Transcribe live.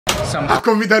awesome. A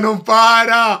comida não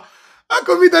para! A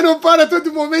comida não para,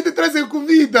 todo momento trazem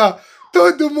comida!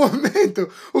 Todo momento!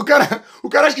 O cara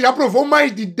acho que já provou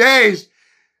mais de 10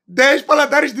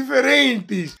 paladares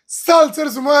diferentes! Salve,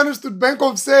 seres humanos, tudo bem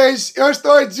com vocês? Eu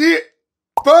estou de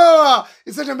boa!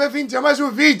 E sejam bem-vindos a mais um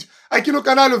vídeo aqui no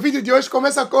canal. O vídeo de hoje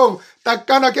começa como?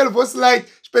 Tacando aquele vosso like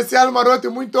especial, maroto e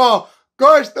muito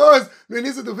gostoso no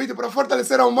início do vídeo para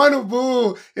fortalecer o Mano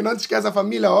Bu. E não te esqueça,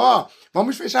 família,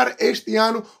 vamos fechar este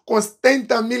ano com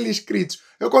 70 mil inscritos.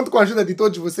 Eu conto com a ajuda de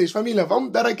todos vocês. Família,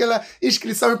 vamos dar aquela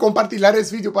inscrição e compartilhar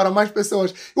esse vídeo para mais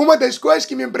pessoas. Uma das coisas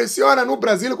que me impressiona no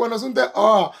Brasil quando o assunto é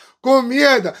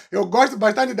comida, eu gosto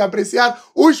bastante de apreciar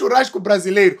o churrasco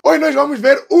brasileiro. Hoje nós vamos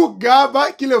ver o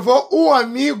Gaba que levou um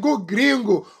amigo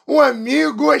gringo, um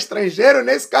amigo estrangeiro,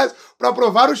 nesse caso, para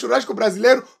provar o churrasco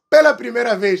brasileiro pela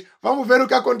primeira vez. Vamos ver o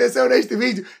que aconteceu neste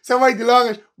vídeo. Sem mais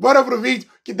delongas, bora pro vídeo,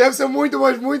 que deve ser muito,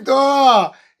 mas muito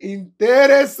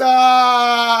interessante.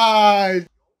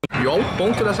 E olha o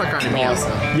ponto dessa carne.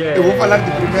 Nossa, eu vou falar de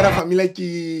primeira, família,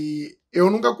 que eu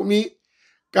nunca comi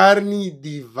carne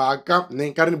de vaca,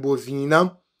 nem carne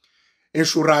bovina em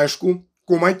churrasco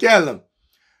como aquela.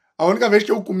 A única vez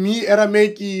que eu comi era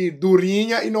meio que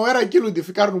durinha e não era aquilo de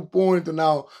ficar no ponto,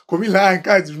 não. Comi lá em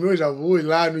casa dos meus avós,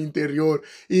 lá no interior.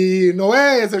 E não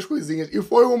é essas coisinhas. E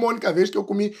foi uma única vez que eu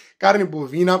comi carne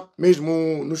bovina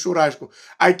mesmo no churrasco.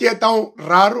 Aqui é tão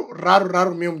raro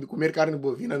mesmo de comer carne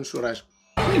bovina no churrasco.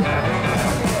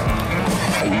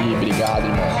 Aí, obrigado,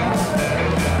 irmão.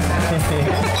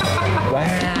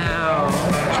 Wow.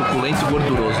 Suculento e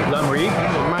gorduroso. Lamri,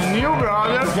 my new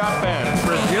brother, Japan.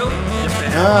 Brazil,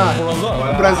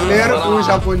 O brasileiro e o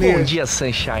japonês. Bom dia,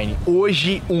 Sunshine.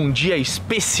 Hoje, um dia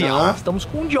especial. Estamos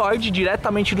com o George,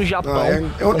 diretamente do Japão.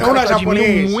 Eu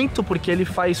admiro muito porque ele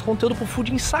faz conteúdo pro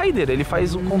Food Insider. Ele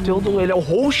faz o conteúdo, ele é o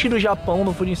host do Japão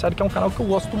no Food Insider, que é um canal que eu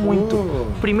gosto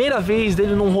muito. Primeira vez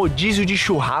dele num rodízio de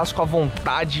churrasco à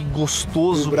vontade,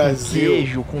 gostoso, com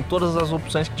queijo, com todas as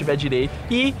opções que tiver direito.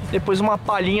 E depois uma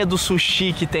palhinha do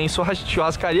sushi que tem em sua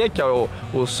churrascaria, que é o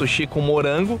sushi com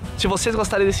morango. Se vocês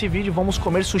gostarem desse vídeo, vamos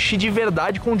comer sushi de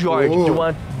verdade com o George. Do you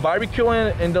want barbecue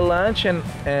in the lunch and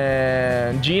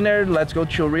dinner? Let's go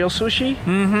to real sushi?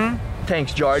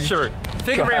 Thanks, George. Sure.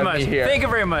 Thank you very much. Thank you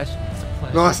very much.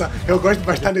 Nossa, eu gosto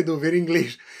bastante de ouvir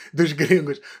inglês dos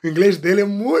gringos. O inglês dele é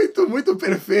muito, muito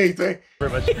perfeito, hein?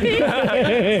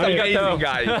 Obrigado,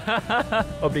 guy.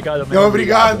 Obrigado, meu.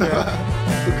 Obrigado.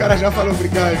 O cara já falou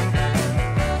obrigado.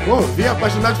 Vim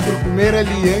apaixonado por comer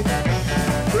ali, hein?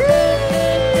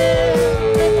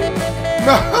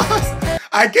 Nossa,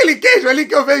 aquele queijo ali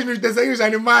que eu vejo nos desenhos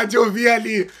animados, eu vi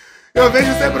ali. Eu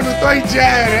vejo sempre no Tom e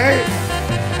Jerry, hein?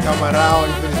 Camarão,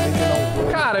 infelizmente não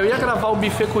vou. Cara, eu ia gravar o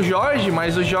buffet com o Jorge,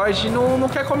 mas o Jorge não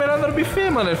quer comer nada no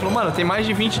buffet, mano. Ele falou, mano, tem mais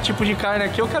de 20 tipos de carne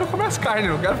aqui, eu quero comer as carnes,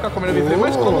 não quero ficar comendo buffet,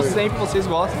 mas como sempre vocês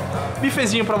gostam,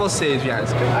 buffetzinho pra vocês,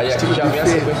 viados. Aí aqui já vem a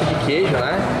sequência de queijo,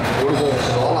 né?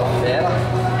 Gorgonzola, fera.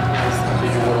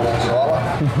 Queijo gorgonzola.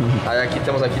 Aí aqui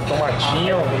temos aqui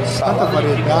tomatinho, tanta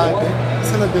variedade, hein?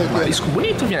 Marisco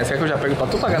bonito, Vinha. Será que eu já pego pra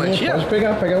tu, pra garantia? Pode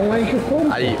pegar um aí que eu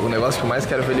como. Aí, o negócio que eu mais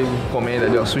quero ver ele comendo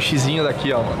ali, ó, sushizinho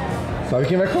daqui, ó, mano. Sabe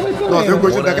quem vai comer também, Nossa, eu né?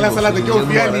 gostei daquela salada que eu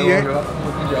vi ali, hein?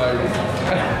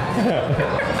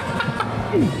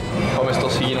 Como eu estou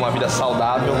seguindo uma vida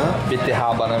saudável,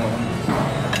 beterraba, né, mano?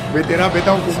 Beterraba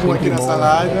é um comum aqui na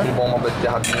salada. Muito bom, uma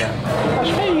beterrabinha.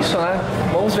 Acho que é isso, né?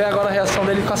 Vamos ver agora a reação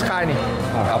dele com as carnes.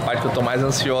 A parte que eu tô mais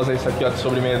ansiosa é isso aqui, ó, de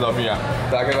sobremesa, ó, Vinha.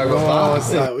 Será que ele vai gostar?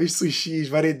 Nossa, os sushis,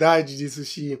 variedades de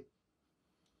sushi.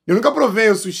 Eu nunca provei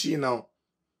o sushi, não.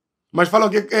 Mas falam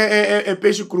que é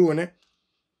peixe cru, né?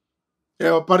 É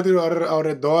a parte ao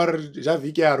redor, já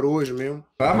vi que é arroz mesmo.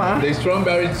 The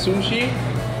strawberry sushi.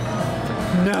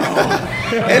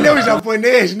 Não. Ele é um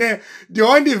japonês, né? De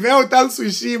onde vem o tal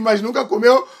sushi, mas nunca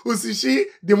comeu o sushi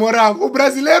de morango. O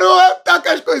brasileiro tá com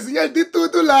as coisinhas de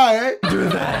tudo lá, hein? Do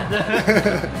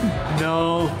that.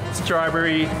 No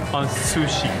strawberry on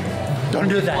sushi. Don't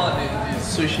do that.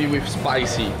 Sushi with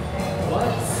spicy. What?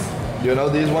 You know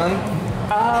this one?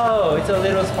 Oh, it's a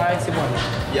little spicy one.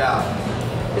 Yeah.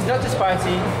 It's not too spicy.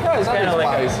 Yeah, it's kind of not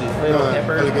like spicy. a little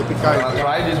pepper. Wanna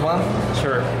try this one?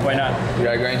 Sure, why not? We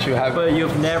are going to have But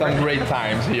you've never some great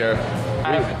times here.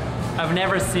 I've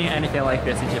never seen anything like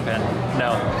this in Japan.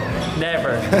 No,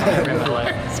 never.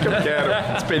 Isso que eu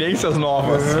quero. Experiências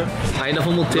novas. Ainda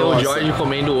vamos ter o George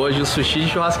comendo hoje o sushi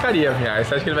de churrascaria, Vinha.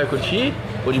 Você acha que ele vai curtir?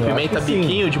 O de pimenta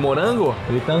biquinho, de morango?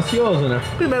 Ele tá ansioso, né?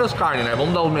 Primeiro as carnes, né?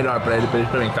 Vamos dar o melhor pra ele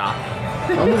experimentar.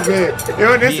 Vamos ver.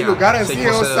 Eu nesse Bia, lugar sei assim, que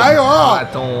eu você saio, ó.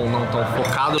 Não tão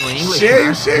focado no inglês, Cheio,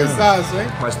 né? cheiozaço, hein?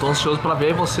 Mas tô ansioso pra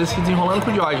ver você se desenrolando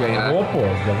com o George aí, né? Boa, pô,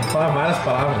 já vou falar várias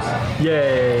palavras.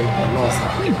 Yay! Nossa.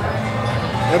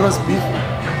 É roast beef.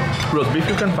 Roast beef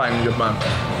you can find in Japan.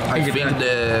 I think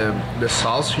the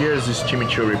sauce here is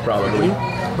chimichurri probably.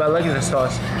 But look at the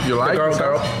sauce. You like the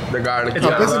garlic? The garlic. It's Só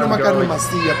Yeah, pensa I love numa carne garlic.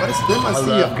 macia, parece bem I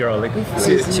macia. love garlic.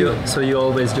 So you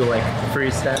always do like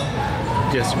freestyle?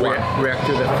 Just react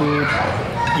to the food?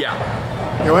 Yeah.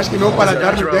 Eu acho que meu paladar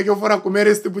no natural. dia que eu for a comer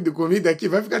esse tipo de comida aqui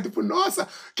vai ficar tipo, nossa, o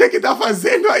que é que tá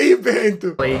fazendo aí,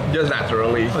 Bento? Just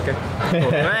naturally. Okay.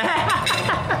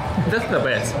 That's the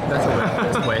best.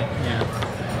 That's the way. Yeah.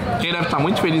 Quem deve estar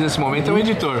muito feliz nesse momento é o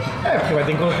editor. É, porque vai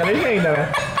ter que colocar legenda,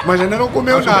 né? Mas ainda não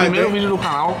comeu Nosso nada. primeiro hein? vídeo do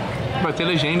canal vai ter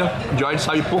legenda. George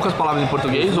sabe poucas palavras em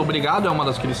português. Obrigado é uma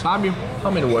das que ele sabe.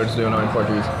 How many words do you know in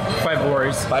português? 5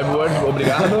 words. 5 words.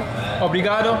 Obrigado.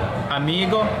 Obrigado,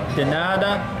 amigo, de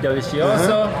nada,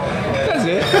 delicioso. Quer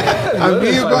dizer...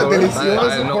 Amigo,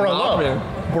 delicioso. Borolô.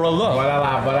 Borolô. Bora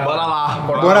lá, bora Bora lá. lá.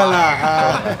 Bora lá.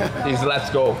 Ah, Is let's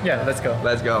go. Yeah, let's go.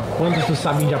 Let's go. Quantos tu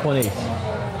sabe em japonês?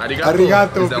 Arigato.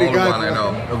 Arigato, Is the only obrigado. one I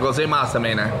know. Eu gozeimasu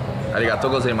também, né? Arigato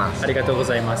gozeimasu. Arigatou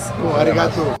gozaimasu. oh,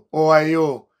 arigato. Oh, aí,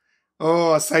 oh.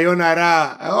 Oh,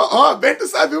 sayonara. Oh, Bento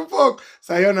sabe um pouco.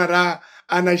 Sayonara.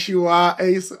 Anashiwa. É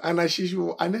isso.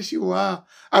 Anashiwa.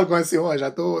 Algo assim, ó,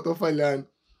 já tô falhando.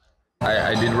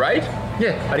 I did right?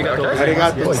 Yeah, arigatou Okay. gozaimasu.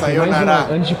 Arigato. Pô, tem mais Sayonara.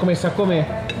 uma antes de começar a comer.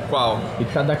 Qual?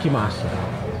 Itadakimasu.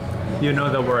 You know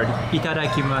the word.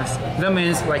 Itadakimasu. That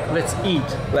means like let's eat.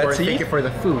 Let's or thank eat? you for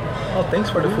the food. Oh, thanks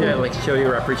for the food. Yeah, like show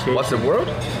your appreciation. What's the word?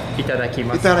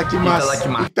 Itadakimasu. Itarakimasu.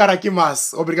 Itadakimasu.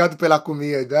 Itarakimasu. Obrigado pela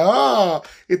comida. Oh,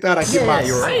 Itarakimasu.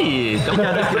 Yeah, Aí, estamos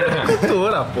com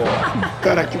cultura, pô. So you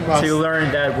Itarakimasu.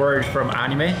 learned that word from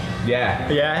anime? Yeah.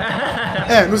 Yeah.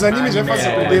 É, nos animes já faz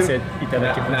Anime, primeiro. I said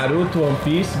itadakimasu. Naruto, One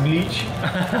Piece, Bleach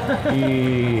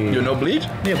e... You know Bleach?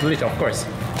 Yeah, Bleach, of course.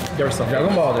 There's some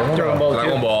Dragon Ball, Dragon Dragon Ball. Ball.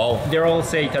 Dragon too. Ball. They all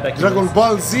say itadakimasu. Dragon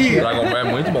Ball Z. Dragon Ball é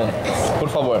muito bom. Por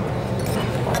favor.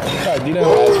 I didn't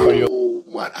ask for you.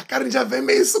 Mano, a carne já vem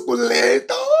meio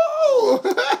suculenta.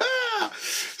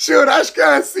 Churrasco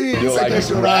é assim. Do you Isso like aqui é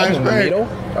it red in churrasco, the hein? middle?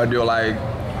 Or do you like...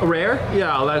 Rare?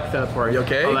 Yeah, I like that part. You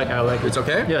okay? I like it. It's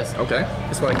okay? Yes. Okay.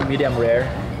 It's like medium rare.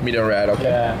 Medium red, okay.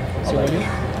 Yeah. I like it.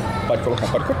 Pode colocar,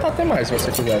 pode cortar até mais se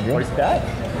você quiser, viu? What is that?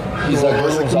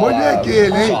 Nossa, que molho é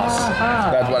aquele, hein? Sauce.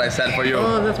 That's what I said for you.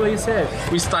 Oh, that's what you said.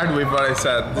 We start with what I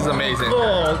said. This is amazing.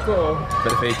 Cool, cool.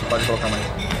 Perfeito, pode colocar mais.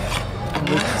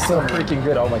 So freaking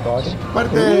good. Oh my gosh.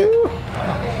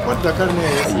 Parte da carne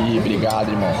é essa? Ih, obrigado,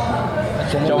 irmão.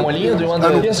 Quer um molhinho? Do you want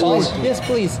the sauce? Yes,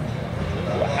 please.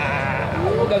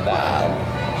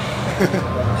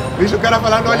 Deixa o cara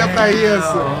falando, olha pra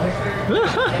isso.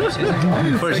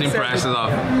 First impressions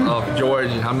of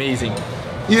George, amazing.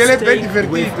 E ele é bem Steak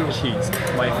divertido. with cheese.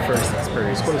 My first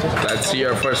experience. Let's see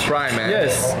your first try, man.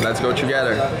 Yes. Let's go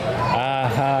together.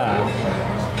 Aha.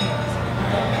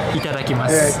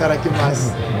 Itadakimasu. É,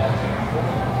 itarakimasu.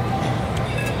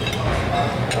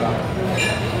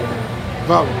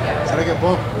 Vamos. Será que é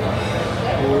bom?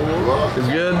 Oh. It's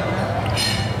good?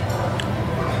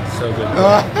 So good.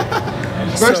 Ah,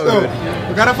 Gostou? So good.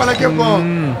 O cara fala que é bom.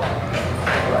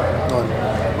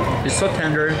 It's so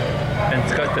tender and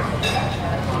it's got the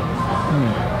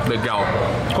Legal.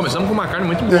 Começamos com uma carne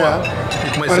muito boa. É. E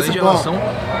com uma Parece excelente bom. relação.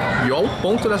 E olha o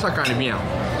ponto dessa carne, Vinha.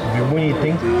 Viu bonito,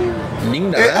 hein?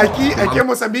 Linda, É, né? aqui em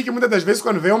Moçambique, muitas das vezes,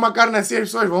 quando vem uma carne assim, as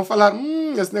pessoas vão falar: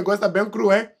 esse negócio tá bem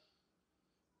cru, hein?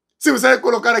 Se você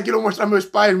colocar aquilo e mostrar meus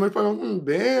pais vão,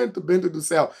 Bento do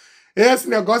céu. Esse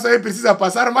negócio aí precisa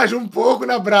passar mais um pouco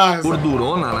na brasa.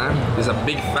 Gordurona, né? There's a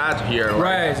big fat here.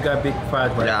 right. It's got a big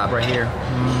fat Yeah. right here.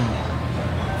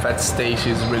 Fat stage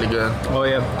is really good. Oh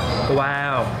yeah.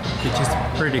 Wow. It's just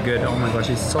pretty good. Oh my gosh,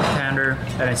 it's so tender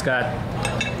and it's got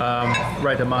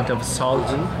right amount of salt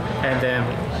and then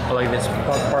I like this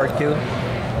fat part too.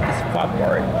 This fat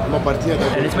part. Uma partida da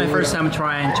And it's my first time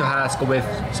trying churrasco with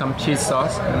some cheese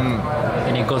sauce,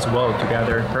 and it goes well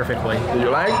together perfectly. Do you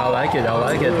like? I like it. I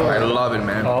like it. I love it,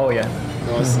 man. Oh yeah,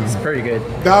 Nossa, it's pretty good.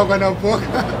 dá água na boca.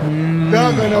 Dá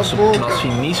água na boca. Nosso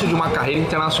início de uma carreira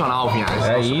internacional, Vinhas.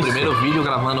 É Nosso isso. primeiro vídeo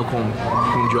gravando com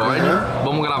o George.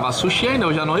 Vamos gravar sushi ainda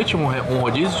hoje à noite, um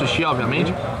rodízio sushi,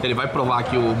 obviamente. Ele vai provar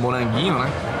aqui o moranguinho, né?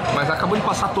 Mas acabou de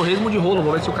passar torresmo de rolo,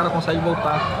 vou ver se o cara consegue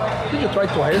voltar. Did you try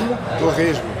torresmo?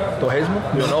 Torresmo. Torresmo?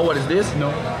 You know what is this? No.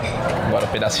 Agora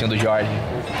pedacinho do George.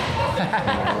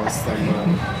 Nossa,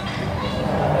 mano.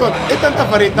 É tanta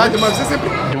variedade, mas você sempre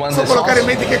want só the colocar sauce? em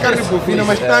mente que é carne bovina,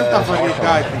 mas tanta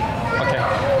variedade.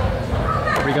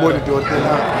 Okay. Molho de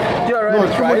hortelã. You already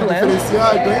Nossa, tried muito lamb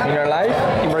diferenciado, in hein? your life?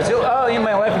 In Brazil? Oh, in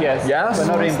my life, yes. Yes? But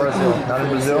not in Brazil. Not in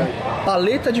Brazil.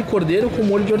 Paleta de cordeiro com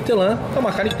molho de hortelã. É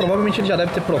uma carne que provavelmente ele já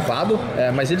deve ter provado,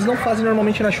 mas eles não fazem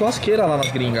normalmente na churrasqueira lá nas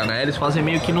gringas, né? Eles fazem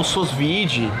meio que no sous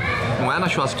vide, não é na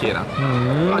churrasqueira.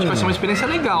 Acho que vai ser uma experiência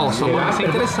legal, o sabor vai ser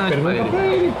interessante pra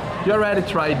ele. You already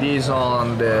tried this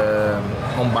on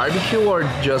barbecue or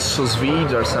just sous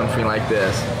vide or something like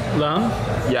this? Lamb?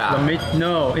 Yeah. Lamb meat?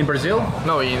 No, in Brazil?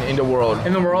 No, in the world.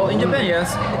 In the world, in Japan,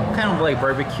 yes. Kind of like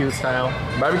barbecue style.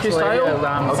 Barbecue So, style? Like,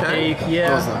 lamb Okay. steak, yeah.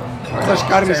 Nossa, essas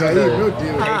carnes aí, meu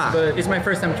Deus. But it's my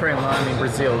first time trying lamb in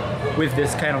Brazil with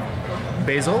this kind of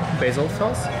basil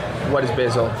sauce. What is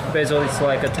basil? Basil is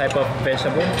like a type of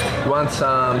vegetable. You want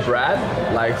some bread?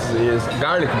 Like this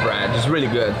garlic bread. It's really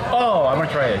good. Oh, I'm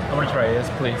gonna try it. Yes,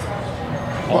 please.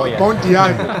 Oh, yeah. Pão de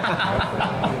alho.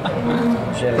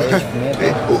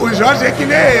 O Jorge é que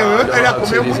nem eu teria How to comer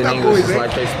say this in muita English? It's coisa, hein?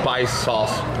 like a spice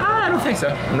sauce. I don't think so.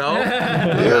 No?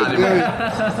 Meu Deus.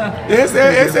 Esse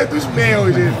é dos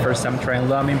meus, gente. First time trying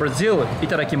lamb in Brazil.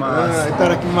 Itadakimasu.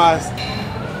 Itadakimasu.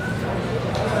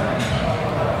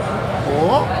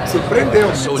 Oh,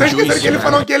 surpreendeu. So Vocês esqueceram juicy, que ele né?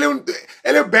 falou que ele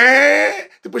é bem,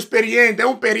 tipo, experiente, é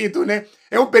um perito, né?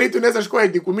 É um perito nessas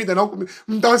coisas de comida, não comida.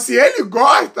 Então, se ele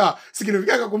gosta,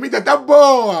 significa que a comida tá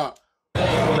boa.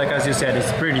 Like as you said,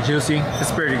 it's pretty juicy.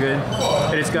 It's pretty good.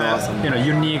 It's got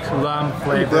unique lamb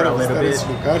flavor a little bit. It's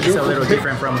a little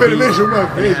different from beef.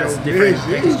 It has different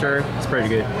texture. It's pretty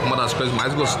good. Uma das coisas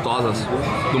mais gostosas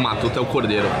do matuto é o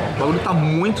cordeiro. O bagulho tá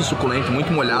muito suculento,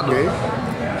 muito molhado. Ok.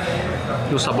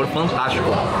 E o sabor fantástico.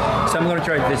 So I'm gonna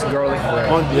try this garlic flavor.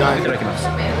 Pão de alho. Itadakimasu.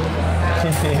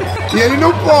 E ele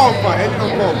não poupa,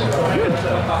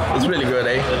 It's really good,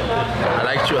 eh? I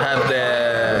like to have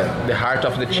the heart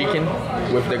of the chicken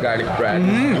with the garlic bread.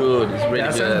 Good, it's really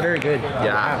That good. sounds very good.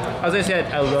 Yeah. As I said,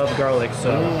 I love garlic,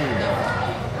 so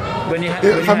when you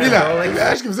have Família, garlic,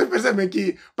 acho que vocês percebem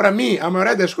que, pra mim, a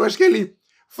maioria das coisas que ele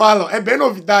fala é bem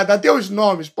novidade. Até os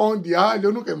nomes, pão de alho,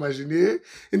 eu nunca imaginei.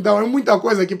 Então, é muita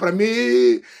coisa que, pra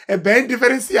mim, é bem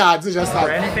diferenciado, você já for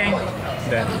sabe. anything,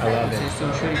 then I love it.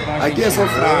 Aqui é só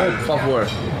frango. Por favor.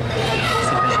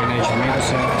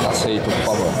 Aceito, por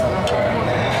favor.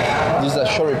 This is a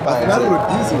choripan.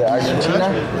 The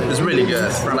Argentina. It's really good.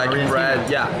 Like bread,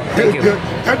 yeah. Thank you.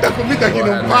 Tanta comida que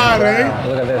não para, hein?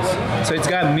 Look at this. So it's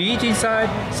got meat inside,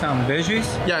 some veggies.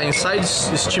 Yeah, inside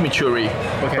is chimichurri,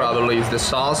 Okay. probably is the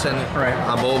sauce, and Right.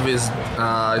 above is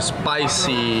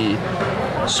spicy,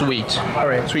 sweet.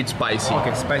 Alright. Sweet spicy.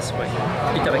 Okay, spicy way.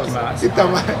 Itadakimasu.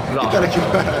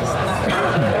 Itadakimasu.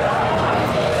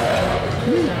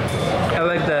 I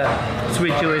like the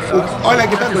sweet chili sauce. Olha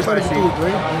que tá It's gostando de spicy. tudo,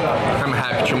 hein? I'm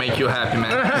happy to make you happy, man.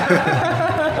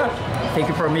 Thank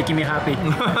you for making me happy.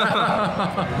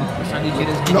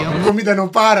 Não, comida não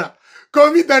para.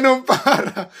 Comida não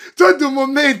para. Todo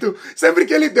momento. Sempre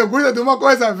que ele degusta de uma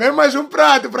coisa, vem mais um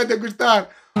prato para degustar.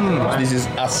 This is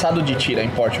assado de tira em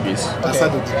português.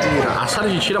 Assado de tira. Assado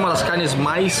de tira é uma das carnes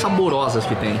mais saborosas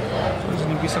que tem.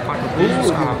 Linguiça 4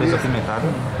 queijos, calabresa apimentada.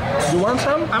 You want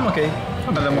some? I'm okay.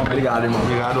 Obrigado, irmão.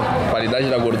 Obrigado. A qualidade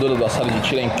da gordura do assado de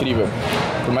tira é incrível.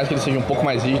 Por mais que ele seja um pouco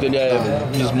mais rígido, ele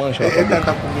desmancha. É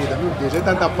tanta comida, meu Deus. É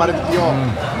tanta parte que, ó.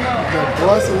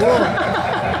 Negócio, ó.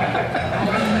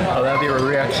 I love your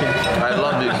reaction. I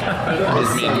love this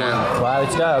meat, man. Wow,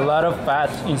 it's got a lot of fat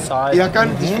inside. E a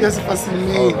carne desfia-se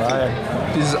facilmente. Alright.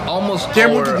 This is almost Que é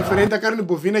muito diferente da carne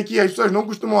bovina, que as pessoas não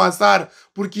costumam assar,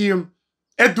 porque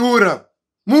é dura.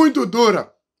 Muito dura.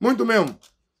 Muito mesmo.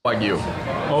 Wagyu.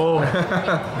 Oh,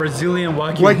 Brazilian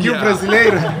Wagyu. O Wagyu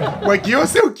brasileiro. O Wagyu eu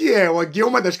sei o que é. O Wagyu é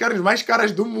uma das carnes mais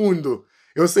caras do mundo.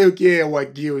 Eu sei o que é o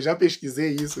Wagyu. Já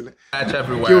pesquisei isso, né? That's Que eu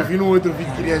everywhere. vi no outro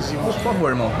vídeo que reagimos. Por favor,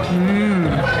 irmão.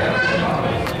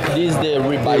 This is the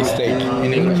ribeye steak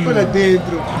in English. Olha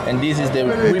dentro. And this is the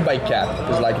ribeye cap.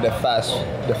 It's like the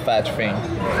fat thing.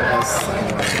 Nossa.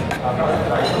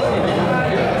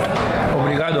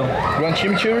 Obrigado. You want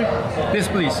chimichurri? This,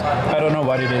 please. I don't know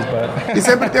what it is, but E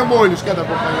sempre tem molhos cada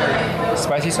acompanhar.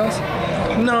 spicy sauce.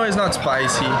 No, it's not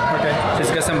spicy. Okay.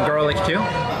 Just got some garlic too.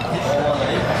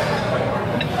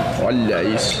 Olha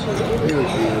isso. Meu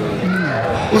Deus.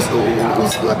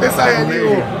 Até sai ali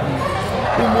o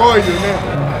molho, né?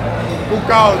 O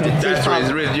caldo. que vocês That's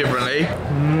falam. really different, eh?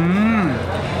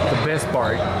 the best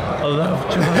part. I love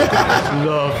churrasco.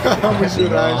 Love. Amo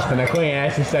churrasco. Você não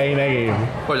conhece isso aí, né, Gabe?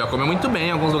 Pô, já comeu muito bem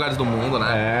em alguns lugares do mundo,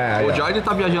 né? É, O George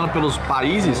tá viajando pelos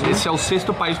países, esse é o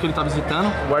 6º país que ele tá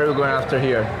visitando. Where are you going after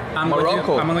here? I'm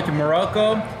Morocco? going to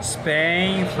Morocco,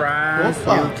 Spain, France,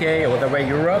 Opa. UK, all the way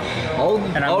Europe.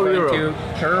 And I'm all going Europe. to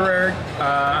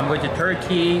I'm going to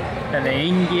Turkey, and then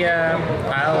India,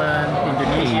 Thailand,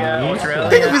 Indonesia, Australia.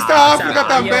 Tem que visitar a África South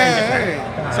Korea, também. and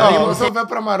Japan. Só, só vai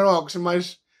pra Marrocos,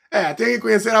 mas... tem que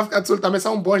conhecer a África do Sul também.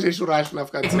 São bons de churrasco na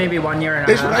África do It's Sul. maybe 1 year and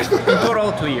Tem a half. churrasco? In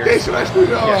total, 2 years. Tem churrasco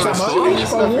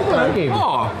não. Gabe?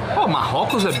 Ó,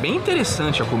 Marrocos é bem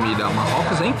interessante a comida.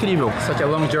 Marrocos é incrível. Such a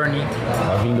long journey.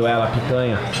 Tá vindo ela,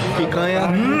 picanha. Picanha.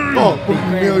 Oh,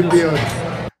 meu Deus.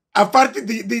 A parte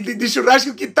de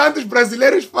churrasco que tantos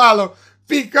brasileiros falam.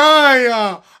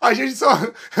 Picanha! A gente só...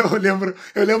 Eu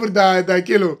lembro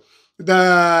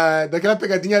daquela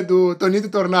pegadinha do Toninho do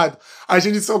Tornado. A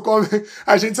gente só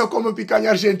come picanha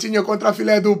argentina contra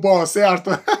filé do bó, certo?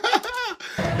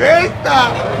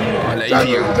 Eita! Olha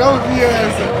aí, Já ouvi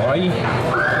essa.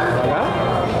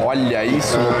 Olha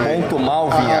isso, no ponto mal,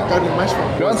 Vinha. A carne mais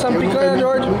famosa. You want some Eu picanha,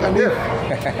 George? Nunca nem...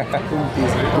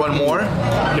 One more?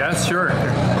 Yes, sure.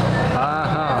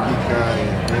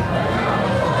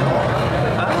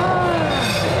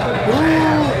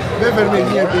 Bem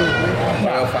vermelhinha dele,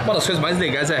 né? Uma das coisas mais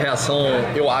legais é a reação,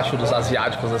 eu acho, dos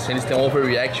asiáticos, assim, eles têm um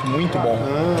overreact muito bom.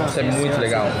 Isso é muito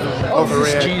legal. Oh, this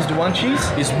is cheese, do you want cheese?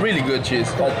 It's really good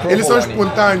cheese. Eles são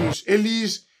espontâneos.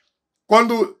 Eles,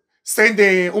 quando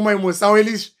sentem uma emoção,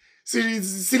 eles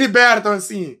se libertam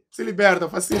assim. Se libertam,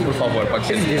 facilmente. Por favor, pode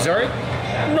ser. Dessert?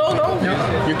 No.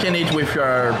 You can eat with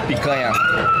your picanha.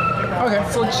 Okay.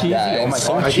 So cheesy. Yeah, Oh my it's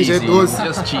so god. Aqui já é cheesy. doce.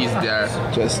 Just cheese there.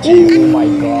 Just cheese. Oh my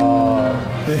god.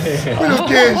 Olha o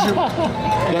queijo.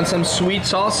 You want some sweet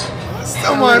sauce?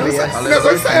 Nossa, mano. Esse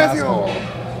negócio sai assim, ó.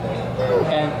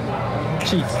 And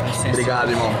cheese.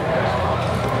 Obrigado, irmão.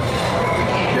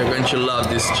 You're going to love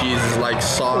this cheese. It's like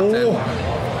salt and...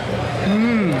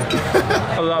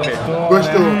 I love it.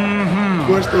 Gostou.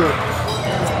 Gostou.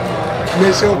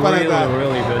 Mexeu o paladar.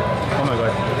 Really good. Oh my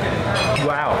god.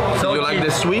 Wow. So You like the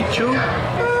sweet too?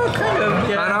 kind of,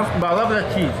 yeah. Kind of. But I love the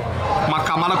cheese. Uma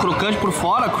camada crocante por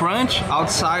fora, crunch.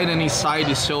 Outside and inside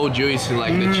is so juicy,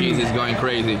 like the cheese is going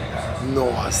crazy.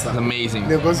 Nossa. It's amazing. O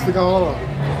negócio fica ó.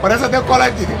 Parece até cola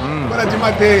de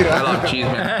madeira. I love cheese,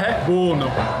 man. Buono.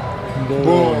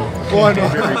 Bom.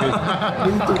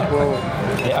 Muito bom.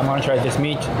 Yeah, I'm gonna try this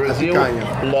meat. Brazil Picanha.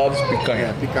 loves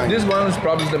picanha. Picanha. This one is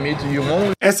probably the meat you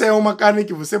won't... Essa é uma carne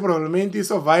que você provavelmente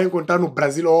só vai encontrar no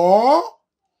Brasil.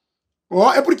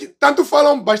 É porque tanto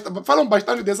falam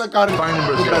bastante dessa carne Fine in no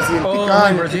Brazil. Brasil. Oh,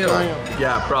 Picanha, in Brazil. picanha.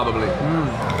 Yeah, probably.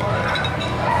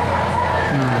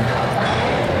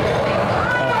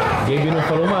 Gabe não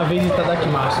falou uma vez de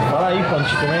tadakimasu. Fala aí, pra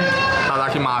gente comer.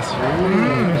 Tadakimasu.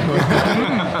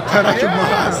 Caraca,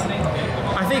 massa.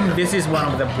 I think this is one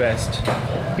of the best.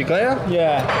 Picanha?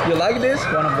 Yeah, You like this?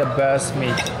 one of the best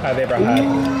meat I've ever had.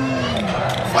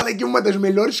 Falei que uma das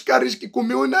melhores carnes que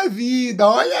comeu na vida.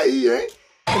 Olha aí, hein?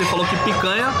 Ele falou que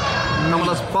picanha é uma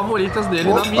das favoritas dele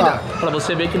Opa. na vida. Pra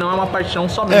você ver que não é uma paixão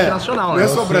somente nacional, Não né? é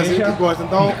só o Brasil que gosta.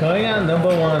 Então, Picanha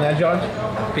number one, né, George?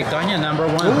 Picanha number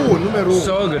one. número 1.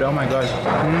 So good, oh my gosh.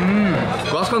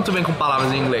 Gosto quando tu vem com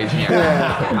palavras em inglês, minha.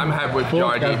 I'm happy with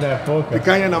Poucas, Georgie. né? Poucas.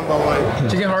 Picanha number 1.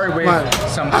 Chicken heart with Mano,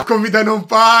 some. a comida não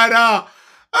para!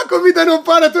 A comida não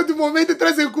para! Todo momento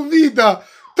trazem comida!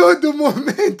 Todo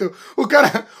momento! O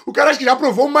cara acho que já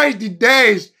provou mais de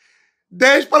 10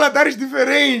 paladares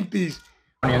diferentes!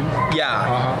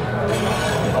 Yeah.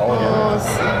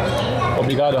 Nossa!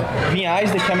 Obrigado.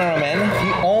 Vinhais, the cameraman,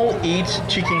 he all eats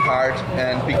chicken heart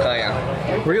and picanha.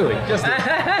 Really? Just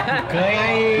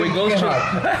Picanha e... We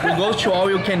go to all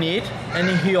you can eat and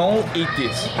he all eat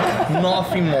this.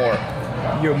 Nothing more.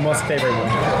 your most favorite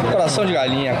one. Coração de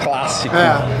galinha, clássico.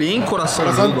 É. Bem coração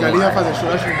Coração de galinha fazem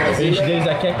churrasco no O Brasil. peixe deles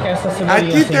aqui é essa cebolinha.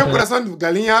 Aqui tem o sempre, coração de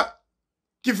galinha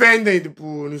que vendem tipo,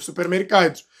 nos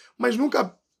supermercados, mas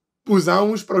nunca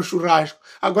usamos para o churrasco.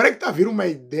 Agora é que está a vir uma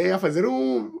ideia, fazer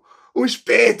um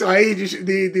espeto aí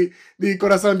de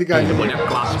coração de galinha. Cebolinha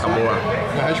clássica, boa.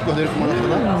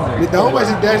 Me dá umas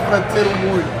ideias para ter um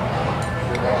molho.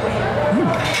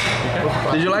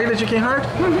 Did you like the chicken heart?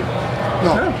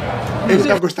 Não, ele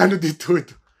está gostando de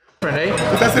tudo. Renee?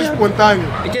 Ele está sendo espontâneo.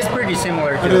 It is pretty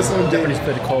similar to Coração de- Japanese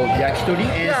food called yakitori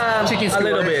and chicken a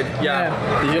little skewers. bit, yeah.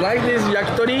 Did you like this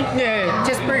yakitori? Yeah,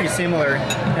 just pretty similar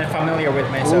and familiar with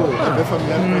myself. É bem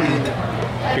familiar com ele.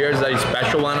 Here's a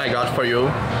special one I got for you.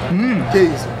 Que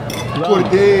isso?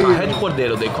 Cordeiro. Carré de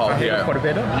cordeiro, they call here.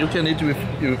 cordeiro? You can eat with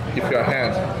your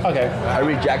hands. Okay. I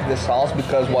reject the sauce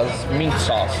because it was mint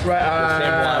sauce. Right, The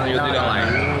same one you no, didn't no.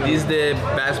 like. This is the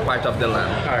best part of the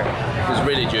lamb. Alright. It's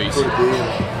really juicy.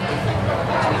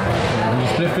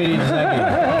 Os preferidos, né, Gui?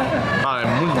 Ah, é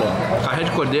muito bom. Carré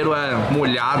de cordeiro é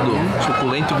molhado,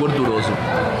 suculento e gorduroso.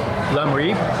 Lamb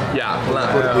rib? Yeah,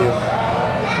 lamb.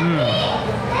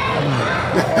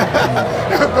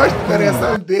 Eu gosto da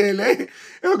reação dele, hein?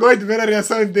 Eu gosto de ver a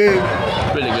reação dele.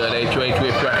 Really good. Eh? To eat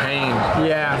with your hand.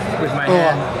 Yeah, with my Ó,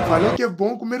 hand. falou que é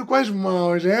bom comer com as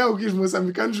mãos, é o que os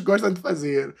moçambicanos gostam de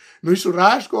fazer. No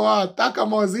churrasco, ó, taca a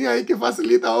mãozinha aí que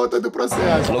facilita a outra do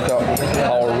processo. Look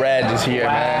how red is here,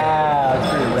 man.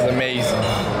 It's amazing.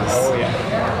 Oh yeah.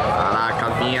 Caraca,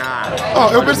 vinha. Ó,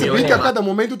 eu percebi que a cada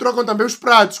momento trocam também os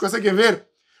pratos, conseguem ver?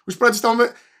 Os pratos estão...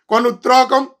 Quando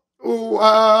trocam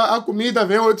a comida,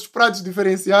 vem outros pratos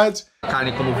diferenciados.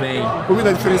 Carne quando vem.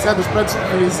 Comida diferenciada, os pratos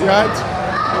diferenciados.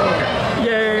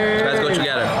 Yay! Let's go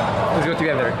together. Let's go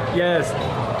together. Yes.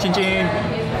 Chin chin.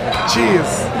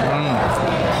 Cheese.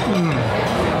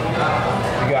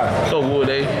 So good,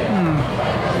 eh?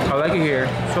 I like it here.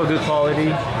 So good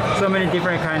quality. So many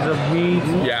different kinds of meat.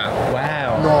 Yeah.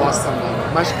 Wow. Nossa,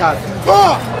 mano, mais caro.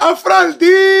 Ó, a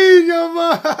fraldinha,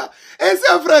 mano. Essa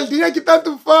é a fraldinha que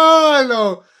tanto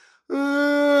falam.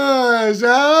 Ah,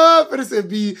 já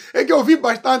percebi. É que eu vi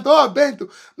bastante. Ó, Bento,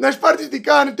 nas partes de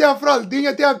carne tem a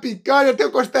fraldinha, tem a picanha, tem a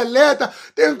costeleta,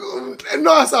 tem...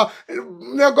 Nossa,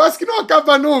 negócio que não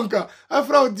acaba nunca. A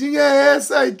fraldinha é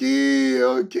essa aqui,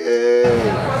 ok.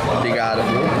 Obrigado.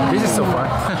 This is so fun.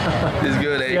 It's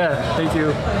good, eh? Yeah, thank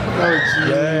you.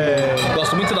 Fraldinha.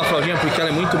 Gosto muito da fraldinha porque ela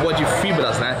é muito boa de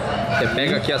fibras, né? Você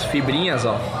pega aqui as fibrinhas,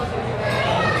 ó.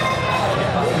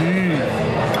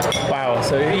 Wow,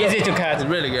 so easy to cut. It's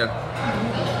really good.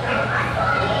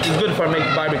 It's good for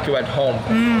making barbecue at home.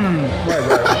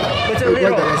 It's a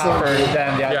little tougher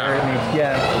than the other Yeah. meat.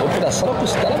 Yeah. O pedaço da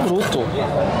costela bruto.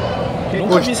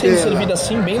 Nunca vi sendo Costela. servida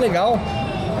assim, bem legal.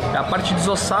 É a parte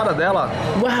desossada dela.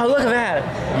 Wow, look at that.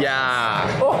 Yeah.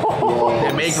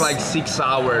 They make like 6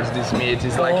 hours this meat.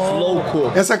 It's like slow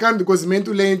cook. Essa carne de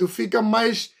cozimento lento fica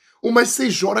mais umas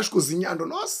 6 horas cozinhando.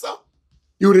 Nossa!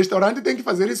 E o restaurante tem que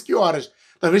fazer isso que horas?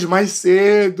 Talvez mais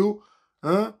cedo.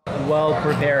 Hã? Well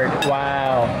prepared.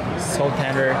 Wow. So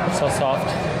tender, so soft.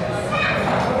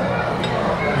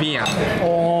 Vinha.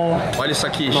 Oh. Olha isso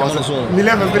aqui, chama no zoom. Me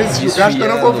leva pra esse churrasco que eu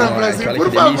não vou pra Desfiando, Brasil, olha por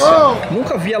que delícia. favor!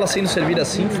 Nunca vi ela sendo servida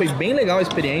assim, foi bem legal a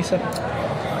experiência.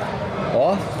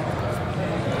 Ó,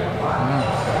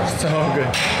 So good.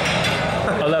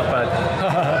 I love that.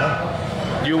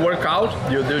 do you work out?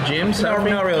 Do you do gym? No,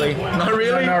 surfing? not really. Not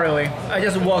really? Not really. I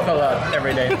just walk a lot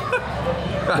every day.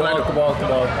 Walk.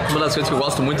 Uma das coisas que eu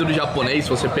gosto muito do japonês, se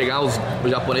você pegar os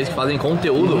japoneses que fazem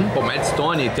conteúdo, como Matt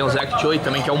Stone, tem o Zack Choi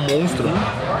também, que é um monstro.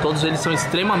 Todos eles são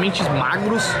extremamente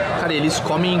magros. Cara, eles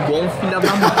comem igual um filho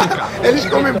da mãe, cara. Eles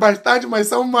comem bastante, mas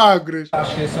são magros.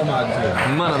 Acho que eles são magos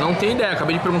aí. Mano, não tem ideia.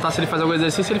 Acabei de perguntar se ele faz algum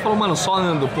exercício, ele falou, mano, só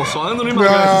ando. Pô, só ando não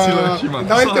emagrece esse lanche, mano.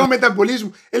 Então Só eles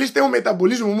têm um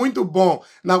metabolismo muito bom,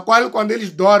 na qual quando eles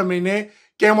dormem, né,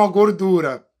 queima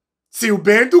gordura. Se o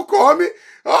Bento come,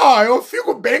 eu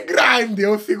fico bem grande,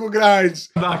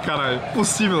 dá, caralho.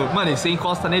 Possível. Mano, e você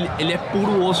encosta nele, ele é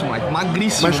puro osso, moleque.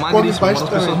 Magríssimo, Mas come magríssimo. Uma das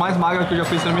bastante. pessoas mais magras que eu já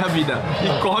fiz na minha vida.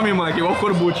 E come, moleque, igual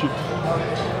corbucci.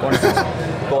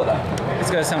 Toda. It's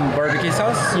got some barbecue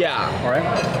sauce. Yeah. Alright.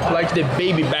 Like the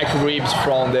baby back ribs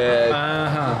from the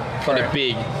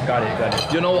pig. Got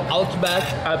it. You know Outback?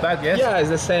 Back, yes. Yeah, it's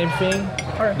the same thing.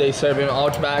 Alright. They serve in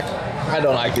Outback. I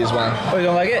don't like this one. Oh, you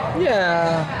don't like it?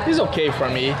 Yeah, it's okay for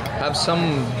me. Have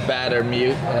some better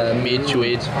meat to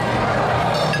eat.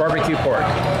 Barbecue pork.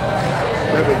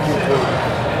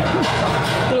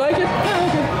 You like it?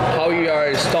 How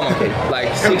your stomach? Like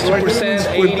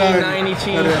 60%, 80, 90,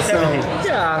 70?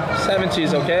 Yeah, 70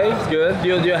 is okay. It's good. Do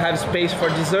you have space for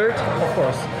dessert? Of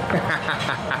course.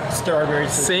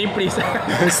 Strawberries. Sempre,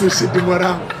 Sushi de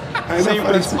morango. Ainda sempre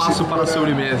fala sushi espaço de para a morango.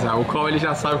 sobremesa. O qual ele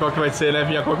já sabe qual que vai ser, né,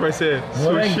 Vinha? Qual que vai ser?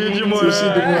 Sushi de Sushi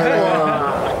de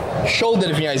morango.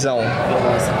 Shoulder, Vinhazão.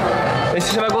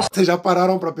 Esse você vai gostar. Vocês já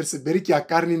pararam pra perceber que a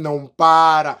carne não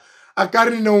para? A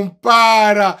carne não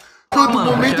para! Todo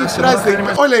mano, momento porque essa trazem... carne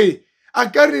mais- Olha aí! A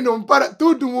carne não para,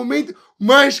 todo momento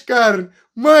mais carne,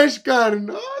 mais carne.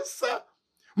 Nossa!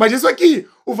 Mas isso aqui,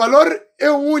 o valor é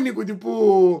o único,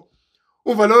 tipo...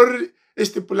 Um valor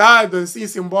estipulado, assim,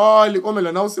 simbólico, ou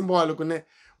melhor, não simbólico, né?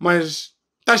 Mas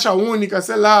taxa única,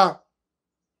 sei lá.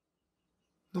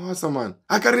 Nossa, mano.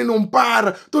 A carne não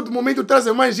para. Todo momento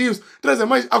trazem mais isso, trazem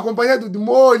mais, acompanhado de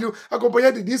molho,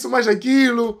 acompanhado disso, mais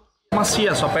aquilo.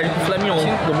 macia, só perde pro filé mignon.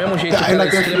 Do mesmo jeito que Ela ela é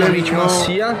tem extremamente filé mignon.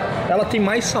 macia, ela tem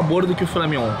mais sabor do que o filé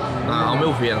mignon, ao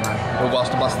meu ver, né? Eu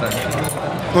gosto bastante.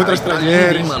 Outras Tá lindo,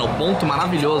 tragédias. hein, mano, o ponto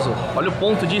maravilhoso. Olha o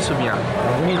ponto disso, Vinha.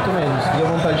 Bonito mesmo, isso deu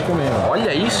vontade de comer.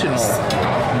 Olha isso, irmão.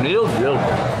 Meu Deus.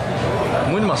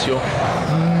 Muito macio.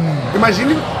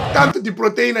 Imagine tanto de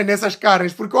proteína nessas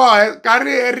carnes, porque ó,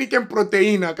 carne é rica em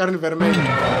proteína, carne vermelha.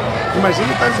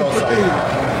 Imagine tanto de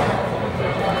proteína.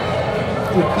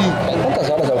 Cupim. Quantas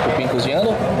horas é o cupim cozinhando?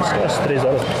 Umas 3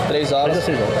 horas. 3 horas.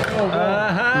 6 horas.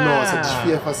 Nossa,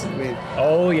 desfia facilmente.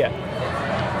 Oh yeah.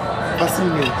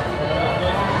 Facilmente.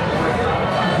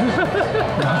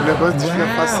 O negócio desfia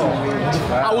facilmente.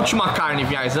 A última carne,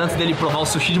 Viais, antes dele provar o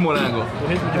sushi de morango.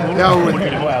 É a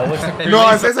última.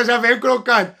 Nossa, essa já veio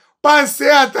crocante.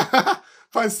 Panceta!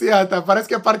 Panceta, parece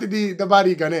que é parte da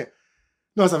barriga, né?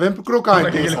 Nossa, vem pro crocante.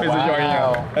 Aqui que ele fez o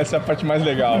joinha. Essa é a parte mais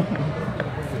legal.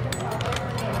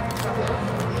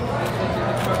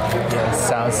 Yeah,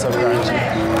 sounds so crunchy.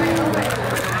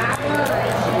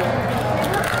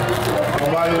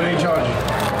 Um barulho, hein, Jorge?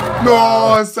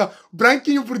 Nossa,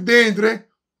 branquinho por dentro, hein?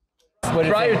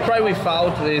 Try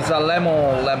without is a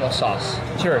lemon sauce.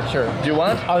 Sure. Do you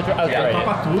want? I'll try it.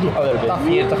 Pra tudo. A little bit.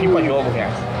 Tá fim pra jogo,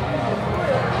 Viais.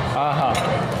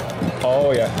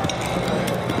 Oh, yeah.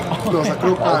 Nossa, All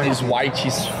crocante. this white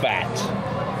is fat.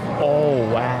 Oh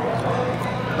wow.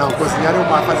 Não, cozinhar é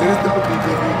uma... Fazer esse tipo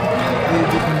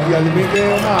de alimento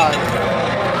é uma arte.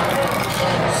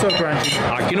 So crunchy.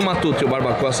 Aqui no Matuto e o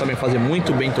Barbacoa sabem fazer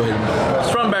muito bem torresmo.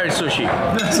 Strawberry sushi.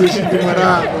 Sushi de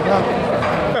morango.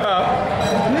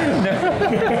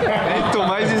 Muito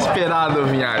mais esperado,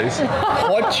 Vinhares.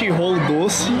 Hot roll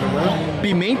doce,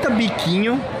 pimenta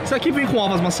biquinho. Isso aqui vem com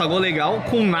ovas massagô legal,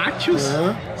 com nachos,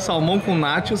 salmão com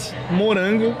nachos,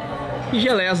 morango e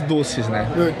geleias doces, né?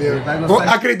 Meu Deus.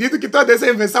 Acredito que toda essa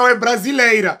invenção é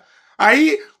brasileira.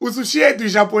 Aí o sushi é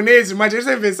dos japoneses, mas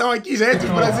essa invenção aqui já é dos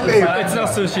brasileiros. It's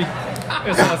not sushi.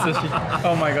 It's not sushi.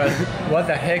 Oh my god. What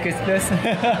the heck is this?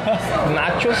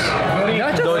 Nachos,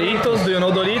 Doritos, do you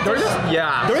know Doritos?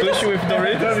 Yeah, sushi with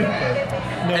Doritos.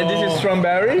 And this is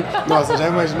strawberry. Nossa, já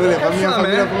imaginou levar minha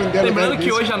família pra um dia. Lembrando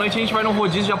que hoje à noite a gente vai num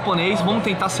rodízio japonês. Vamos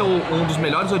tentar ser um dos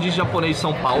melhores rodízios japoneses de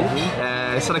São Paulo.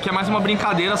 Essa daqui é mais uma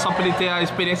brincadeira só pra ele ter a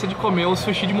experiência de comer o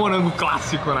sushi de morango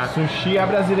clássico, né? Sushi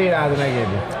abrasileirado, né,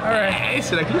 Gabe?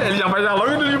 Esse daqui ele já vai dar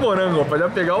logo no de morango, pra já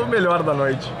pegar o melhor da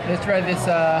noite. Let's try this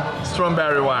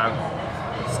Strawberry one.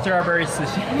 strawberry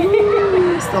sushi.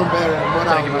 Strawberry,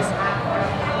 morango.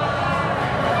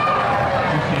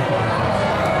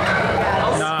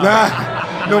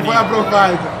 Não foi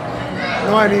aprovado.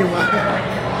 Não anima.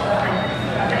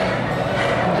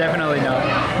 Definitely not.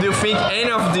 Do you think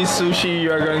any of this sushi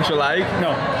you are going to like?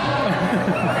 No.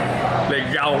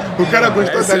 Legal. O cara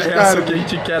gostou Essa das é caras. essa que a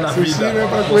gente quer na Sushi vida. não é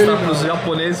pra Mostrar coelho, pros não.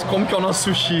 japoneses como que é o nosso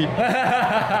sushi.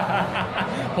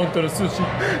 Honto sushi.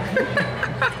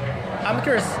 I'm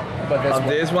curious about this Of one.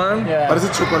 this one, Yeah. Parece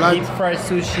de chocolate. Deep fried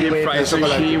sushi deep with fried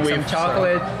chocolate. sushi some with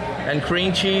chocolate. and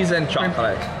cream cheese and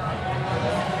chocolate.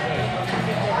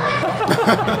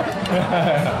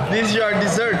 This is your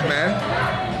dessert, man.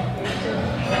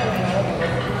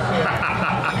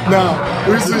 Não,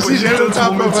 o sushi já não tá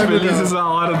momentos aprovando. felizes Não.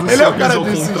 a hora do Ele é o sorriso cara ao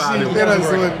do sushi, contrário. tem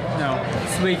razão. No.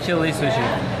 Sweet chili sushi.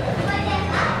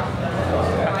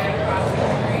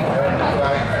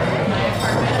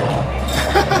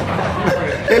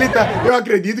 Eu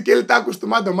acredito que ele tá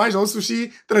acostumado mais ao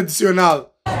sushi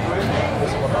tradicional.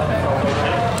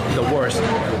 The worst.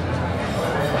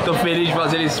 Tô feliz de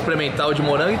fazer ele experimentar o de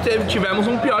morango e tivemos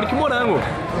um pior que morango.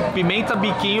 Pimenta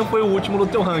biquinho foi o último do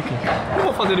teu ranking. Não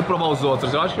vou fazer ele provar os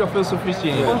outros, eu acho que já foi o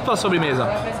suficiente. Vamos pra sobremesa.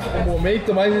 O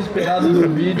momento mais esperado do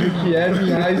vídeo, que é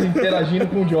Vinhais interagindo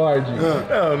com o George.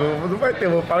 Não vai ter,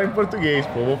 eu vou falar em português,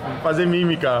 pô. Vou fazer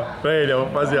mímica pra ele, eu vou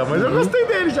fazer. Mas eu gostei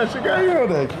dele, já chega aí,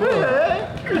 né?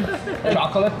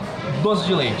 Chocolate, doce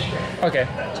de leite. Okay.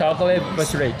 Chocolate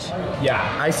butterate.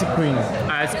 Yeah, ice cream.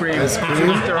 Ice cream.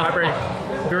 Strawberry.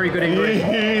 Very good English.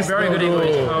 Isso. Very good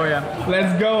English. Oh yeah.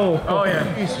 Let's go. Oh yeah.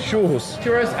 Isso, churros.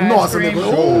 Churros, ice Nossa, cream.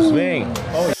 negócio- Churros, vem.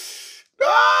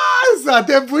 Nossa,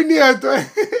 até bonito.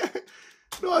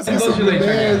 Nossa, que doce de leite,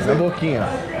 Na sobremesa. boquinha.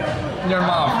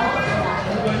 Normal.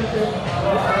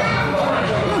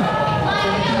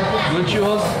 Good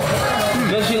churros.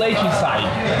 Doce de leite inside.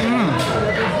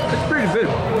 It's pretty good.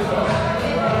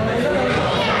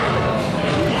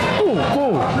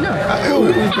 Cool.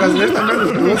 Os brasileiros também,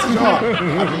 os doces,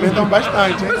 ó, apimentam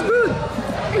bastante, hein?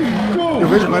 Eu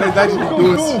vejo variedade de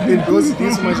doce. Tem doce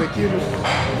disso, mas aquilo.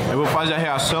 Eu vou fazer a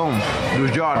reação do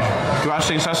George, que eu acho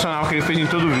sensacional, que ele fez em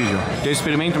todo o vídeo. Que ele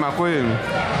experimenta uma coisa...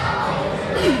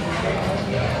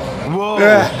 Uou!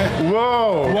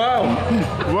 Uou! Wow.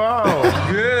 Uou!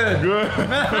 Good.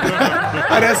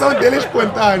 A reação dele é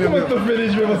espontânea, Eu meu. tô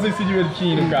feliz de ver vocês se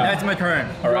divertindo, cara. That's my turn.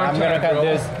 All right, I'm gonna turn, cut bro.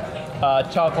 this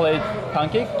chocolate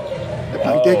pancake.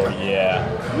 Panqueca. Yeah.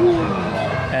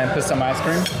 And put some ice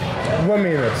cream. 1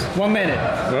 minute. 1 minute.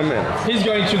 1 minute. He's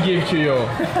going to give to you.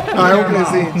 Ah, é um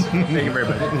presente. Thank you very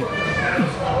much.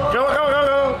 Go, go, go,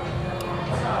 go!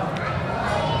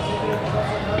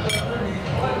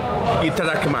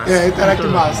 Itadakimasu. É,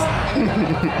 itadakimasu.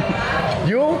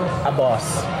 You? A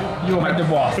boss. You are the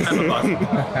boss. I'm a boss.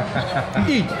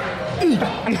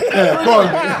 É,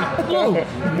 come.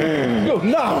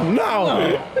 No,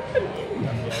 no!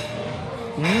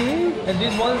 And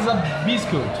this one is a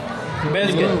biscuit.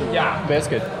 Biscuit. Yeah.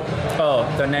 Biscuit. Oh,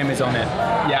 the name is on it.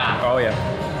 Yeah. Oh yeah.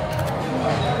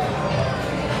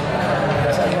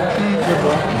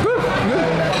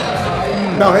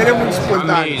 Não, ele é muito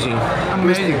espontâneo. Amazing.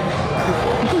 Amazing.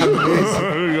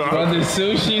 From the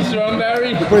sushi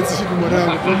strawberry. Depois desse Chico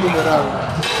Morango, todo morango.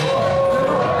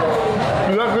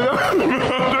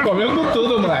 Comeu com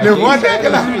tudo, moleque. Levou até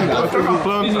aquela...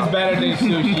 This is better than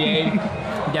sushi, eh?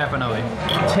 Definitely.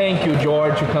 Thank you,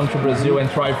 George, to come to Brazil and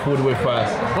try food with us.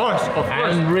 Of course.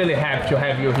 I'm really happy to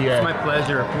have you here. It's my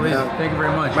pleasure. Please. Yeah. Thank you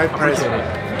very much. My Appreciate pleasure. it.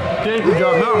 Thank you,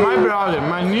 John. No, my brother.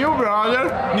 My new brother,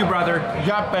 New brother.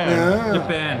 Japan. Ah,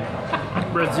 Japan.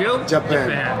 Brazil. Japan.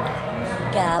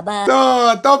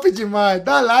 Top demais.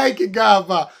 Dá like,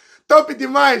 Gaba. Top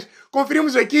demais.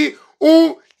 Conferimos aqui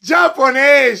um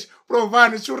japonês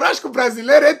provando. Churrasco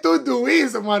brasileiro é tudo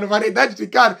isso, mano. Variedade de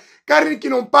carne. Carne que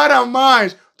não para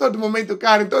mais. Todo momento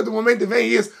carne, todo momento vem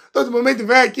isso, todo momento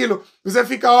vem aquilo. Você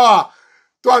fica, ó,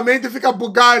 tua mente fica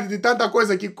bugada de tanta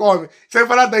coisa que come. Sem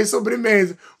falar das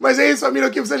sobremesas. Mas é isso, família.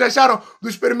 O que vocês acharam do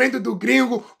experimento do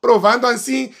gringo, provando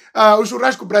assim o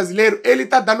churrasco brasileiro? Ele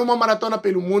tá dando uma maratona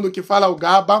pelo mundo, que fala o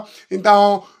Gaba.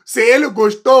 Então, se ele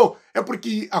gostou, é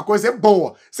porque a coisa é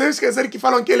boa. Sem esquecer que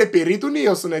falam que ele é perito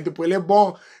nisso, né? Tipo, ele é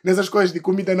bom nessas coisas de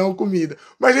comida não comida.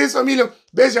 Mas é isso, família.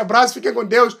 Beijo e abraço. Fiquem com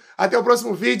Deus. Até o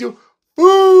próximo vídeo.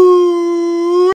 Fui!